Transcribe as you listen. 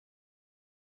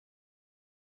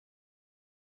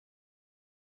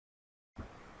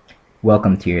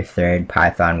Welcome to your third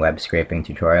Python web scraping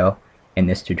tutorial. In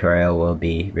this tutorial we'll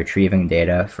be retrieving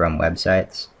data from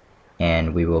websites,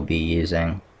 and we will be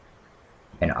using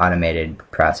an automated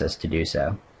process to do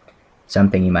so.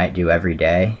 Something you might do every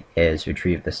day is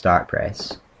retrieve the stock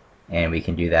price, and we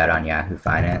can do that on Yahoo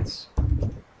Finance.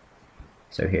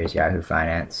 So here's Yahoo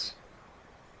Finance.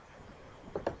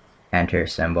 Enter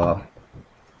symbol,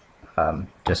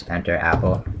 just enter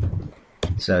Apple.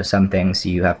 So some things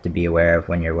you have to be aware of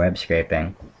when you're web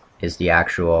scraping is the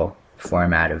actual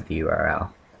format of the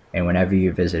URL. And whenever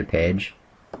you visit a page,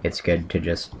 it's good to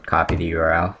just copy the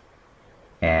URL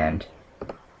and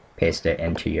paste it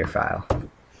into your file,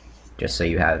 just so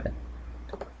you have it.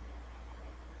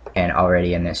 And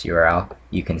already in this URL,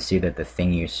 you can see that the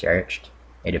thing you searched,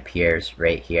 it appears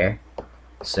right here.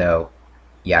 So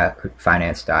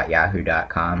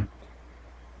finance.yahoo.com,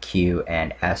 Q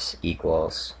and S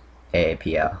equals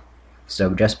AAPL.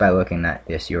 So just by looking at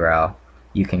this URL,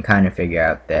 you can kind of figure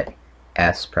out that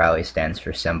S probably stands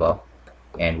for symbol,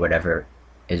 and whatever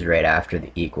is right after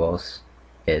the equals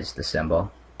is the symbol.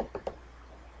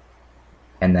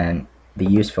 And then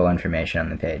the useful information on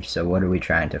the page. So what are we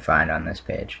trying to find on this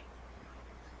page?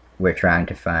 We're trying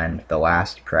to find the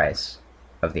last price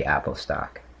of the Apple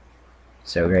stock.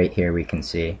 So right here we can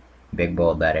see big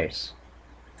bold letters,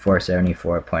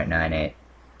 474.98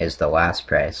 is the last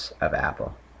price of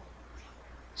Apple.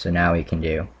 So now we can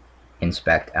do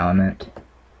inspect element,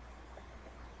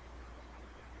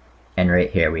 and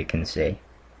right here we can see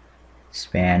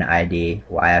span ID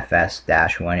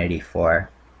YFS-184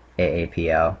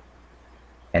 AAPL,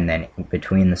 and then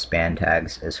between the span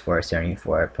tags is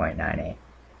 474.98.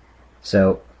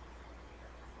 So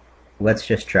let's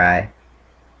just try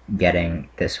getting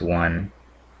this one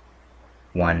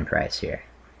price here.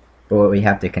 But what we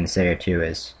have to consider too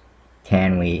is,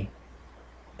 can we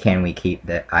keep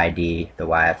the ID, the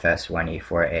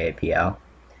YFS-184 AAPL,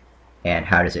 and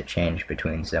how does it change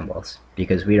between symbols?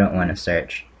 Because we don't want to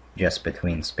search just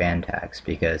between span tags,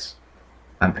 because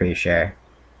I'm pretty sure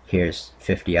here's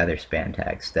 50 other span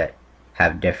tags that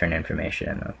have different information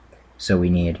in them. So we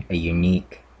need a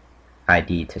unique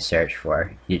ID to search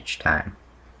for each time.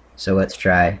 So let's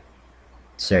try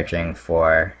searching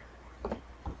for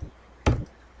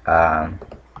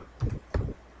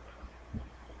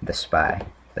the SPY,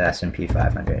 the S&P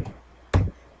 500.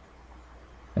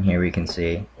 And here we can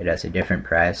see it has a different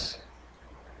price.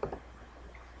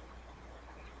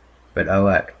 But oh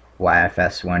look,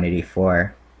 YFS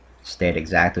 184 stayed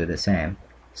exactly the same.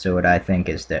 So what I think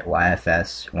is that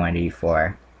YFS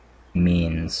 184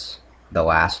 means the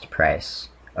last price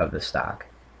of the stock.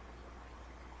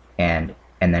 And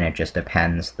then it just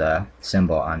appends the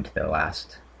symbol onto the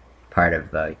last part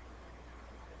of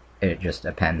it just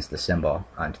appends the symbol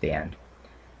onto the end.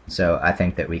 So I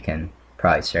think that we can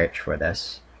probably search for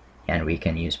this, and we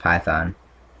can use Python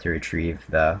to retrieve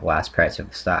the last price of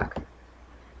the stock.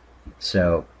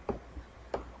 So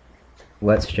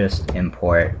let's just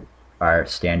import our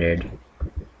standard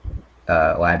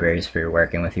libraries for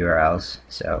working with URLs.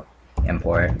 So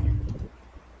import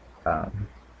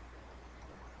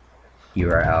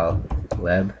URL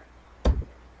lib,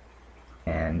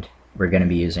 and we're going to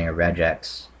be using a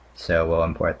regex, so we'll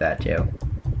import that too.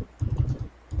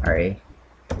 Alright,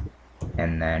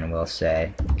 and then we'll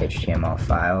say HTML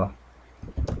file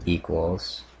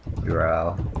equals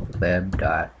URL lib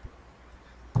dot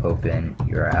open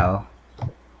URL,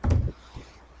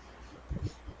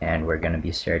 and we're going to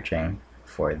be searching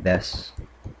for this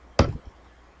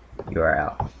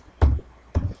URL.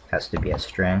 Has to be a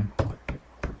string.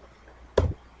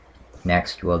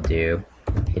 Next we'll do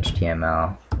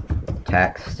HTML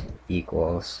text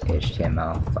equals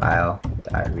HTML file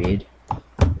dot read,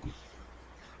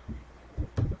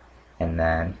 and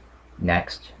then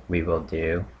next we will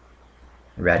do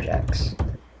regex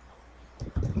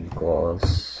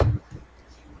equals,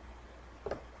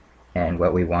 and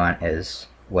what we want is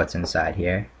what's inside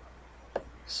here,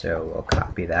 so we'll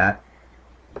copy that,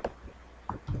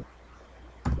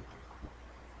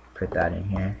 put that in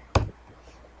here.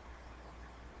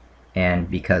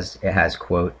 And because it has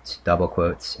quotes, double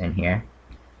quotes in here,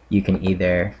 you can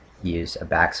either use a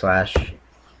backslash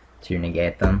to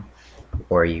negate them,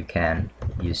 or you can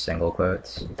use single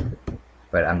quotes,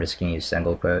 but I'm just going to use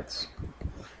single quotes.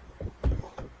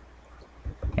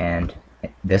 And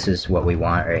this is what we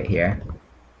want right here,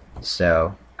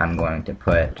 so I'm going to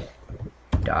put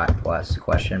dot plus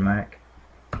question mark,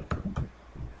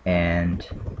 and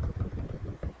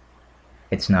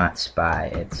it's not SPY,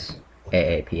 it's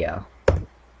AAPL,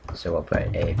 so we'll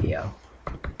put AAPL.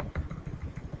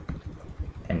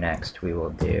 And next we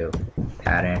will do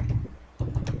pattern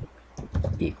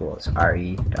equals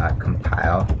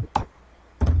re.compile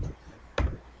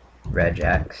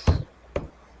regex,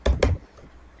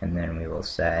 and then we will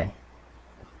say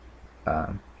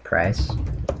price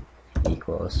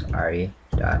equals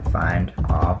re.find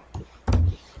all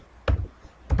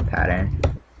pattern,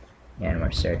 and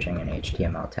we're searching an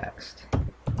HTML text.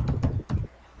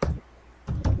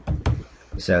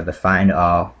 So the find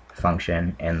all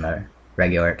function in the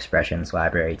regular expressions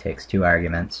library takes two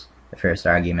arguments. The first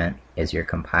argument is your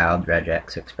compiled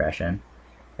regex expression,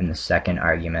 and the second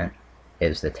argument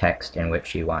is the text in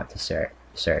which you want to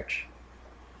search.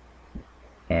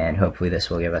 And hopefully this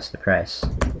will give us the price.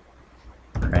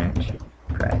 Print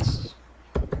price,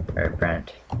 or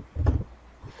print,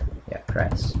 yeah,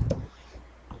 price.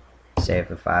 Save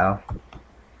the file,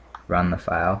 run the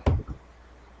file,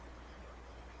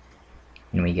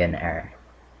 and we get an error.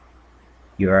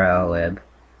 URL lib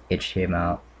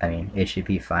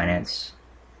HTTP finance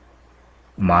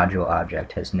module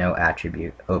object has no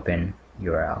attribute open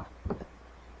URL.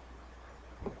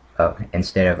 Oh,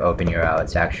 instead of open URL,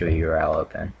 it's actually URL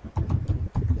open.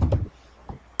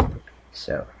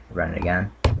 So run it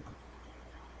again,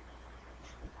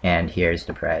 and here's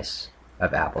the price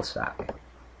of Apple stock.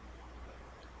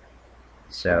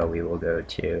 So we will go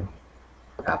to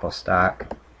Apple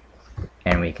stock,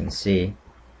 and we can see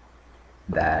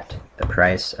that the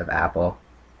price of Apple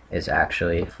is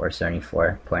actually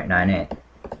 $474.98.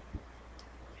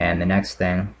 And the next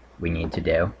thing we need to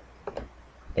do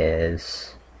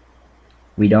is,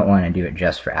 we don't want to do it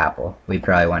just for Apple. We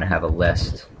probably want to have a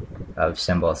list of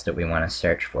symbols that we want to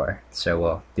search for. So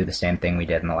we'll do the same thing we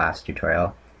did in the last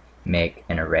tutorial, make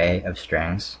an array of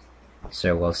strings.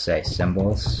 So we'll say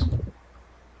symbols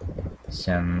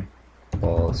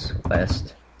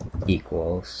list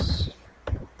equals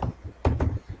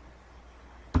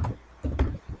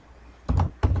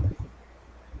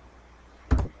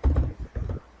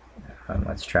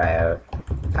let's try out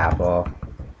Apple,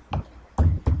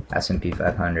 S&P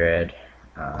 500,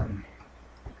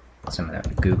 some of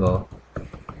them, Google,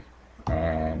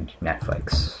 and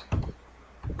Netflix.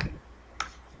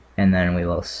 And then we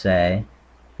will say,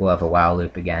 we'll have a while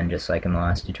loop again, just like in the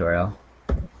last tutorial.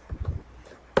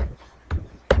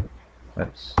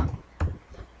 Whoops.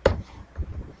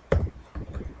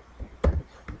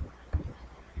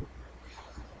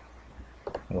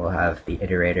 We'll have the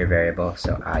iterator variable,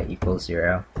 so I equals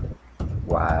 0,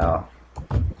 while,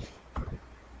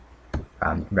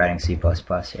 I'm writing C++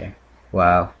 here,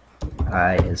 while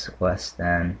I is less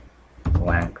than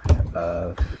length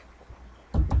of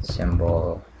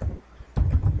symbols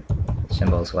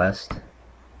list.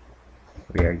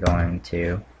 We are going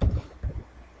to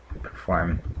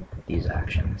perform these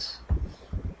actions.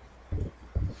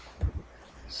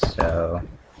 So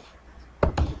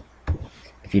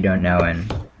if you don't know, in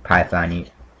Python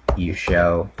you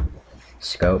show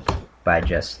scope by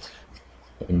just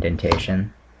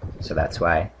indentation, so that's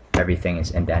why everything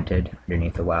is indented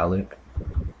underneath the while loop,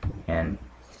 and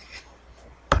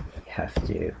you have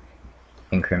to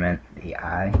increment the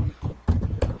I,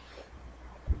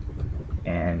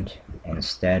 and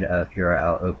instead of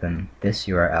URL open this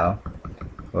URL,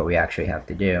 what we actually have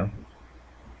to do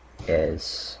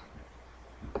is,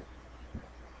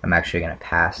 I'm actually going to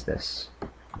pass this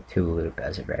to loop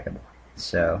as a variable.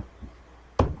 So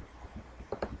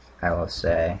I will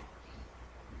say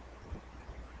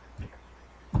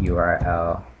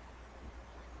URL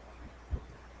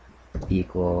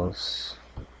equals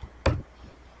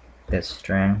this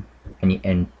string, and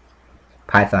in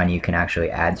Python you can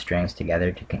actually add strings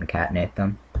together to concatenate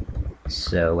them.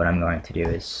 So what I'm going to do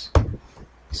is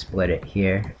split it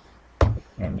here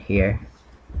and here,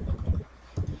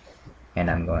 and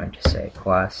I'm going to say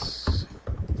plus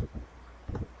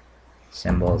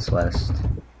symbols list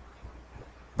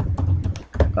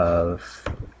of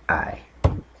I,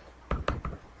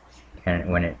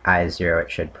 and when I is 0 it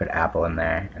should put Apple in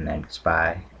there, and then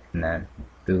Spy, and then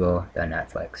Google, then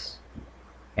Netflix.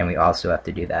 And we also have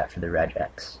to do that for the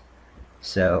regex.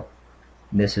 So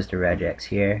this is the regex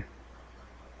here,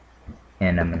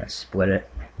 and I'm going to split it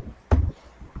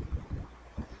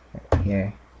right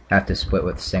here. I have to split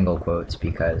with single quotes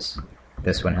because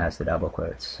this one has the double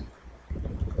quotes.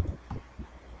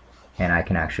 And I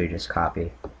can actually just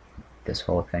copy this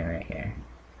whole thing right here.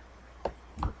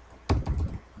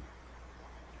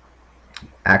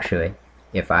 Actually,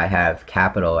 if I have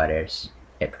capital letters,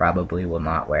 it probably will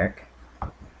not work.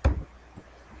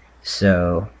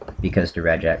 So, because the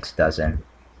regex doesn't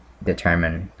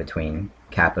determine between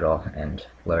capital and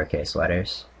lowercase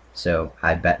letters, so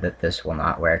I bet that this will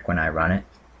not work when I run it.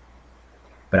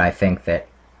 But I think that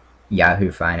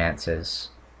Yahoo Finance's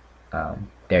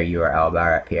their URL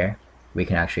bar up here, we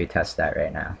can actually test that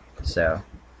right now. So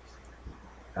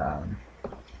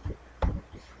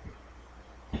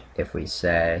if we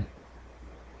say,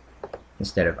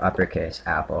 instead of uppercase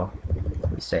Apple,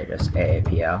 we say just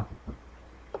AAPL,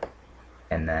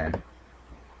 and then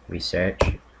we search,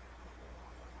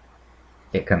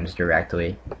 it comes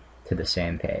directly to the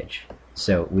same page.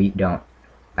 So we don't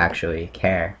actually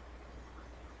care.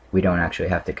 We don't actually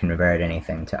have to convert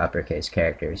anything to uppercase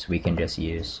characters. We can just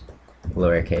use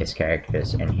lowercase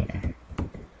characters in here.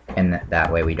 And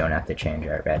that way we don't have to change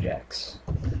our regex.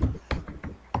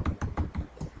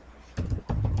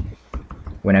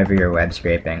 Whenever you're web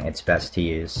scraping, it's best to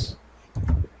use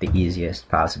the easiest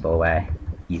possible way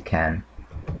you can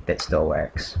that still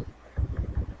works.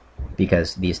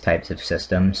 Because these types of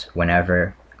systems,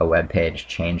 whenever a web page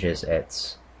changes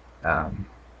its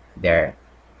their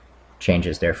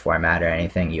format or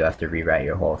anything, you have to rewrite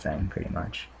your whole thing pretty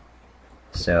much.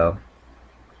 So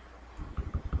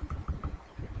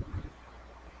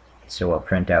we'll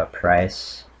print out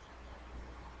price,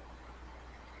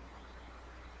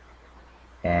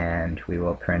 and we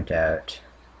will print out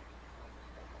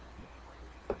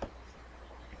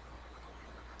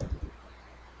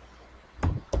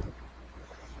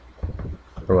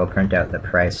the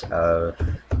price of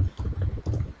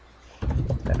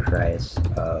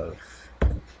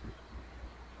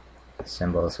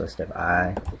symbols list of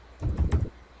I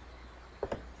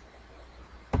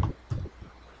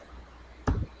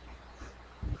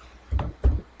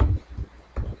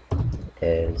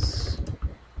is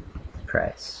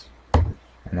price.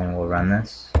 And then we'll run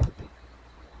this.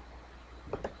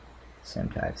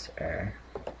 Syntax error,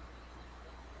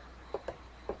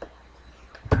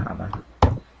 comma.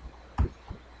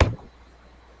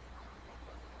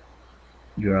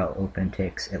 URL open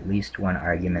takes at least one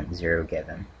argument, 0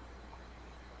 given.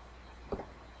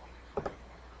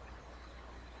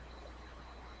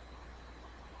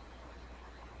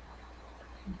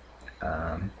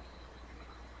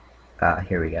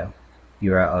 Here we go.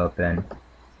 URL open.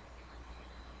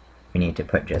 We need to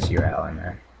put just URL in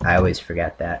there. I always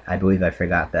forget that. I believe I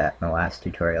forgot that in the last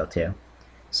tutorial too.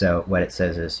 So what it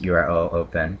says is URL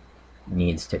open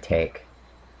needs to take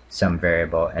some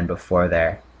variable, and before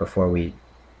we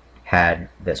had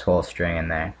this whole string in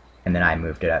there, and then I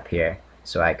moved it up here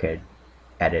so I could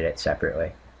edit it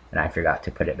separately, and I forgot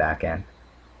to put it back in.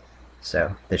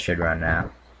 So this should run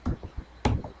now.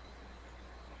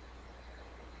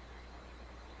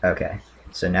 Okay,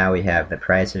 so now we have the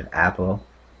price of Apple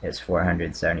is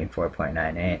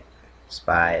 474.98,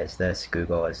 Spy is this,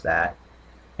 Google is that,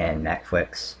 and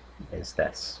Netflix is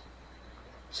this.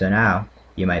 So now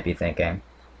you might be thinking,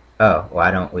 oh, why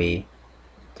don't we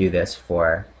do this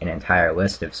for an entire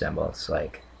list of symbols,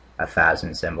 like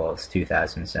 1,000 symbols,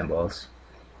 2,000 symbols?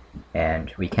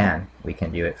 And we can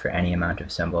do it for any amount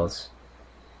of symbols.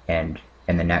 And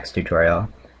in the next tutorial,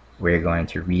 we're going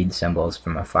to read symbols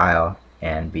from a file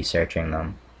and be searching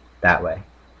them that way.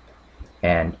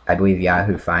 And I believe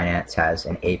Yahoo Finance has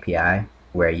an API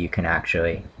where you can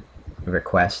actually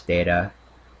request data,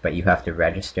 but you have to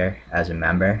register as a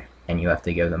member, and you have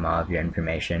to give them all of your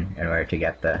information in order to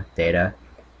get the data,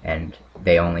 and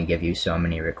they only give you so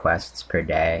many requests per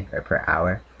day or per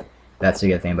hour. That's the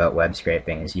good thing about web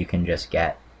scraping, is you can just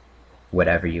get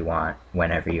whatever you want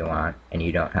whenever you want, and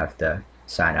you don't have to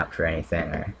sign up for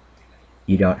anything, or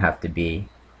you don't have to be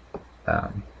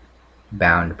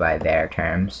bound by their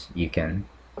terms. You can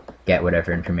get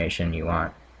whatever information you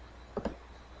want.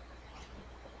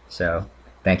 So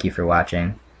thank you for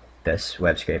watching this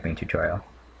web scraping tutorial.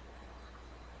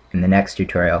 In the next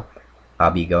tutorial,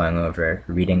 I'll be going over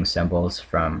reading symbols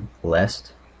from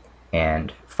list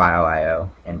and file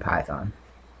IO in Python.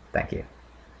 Thank you.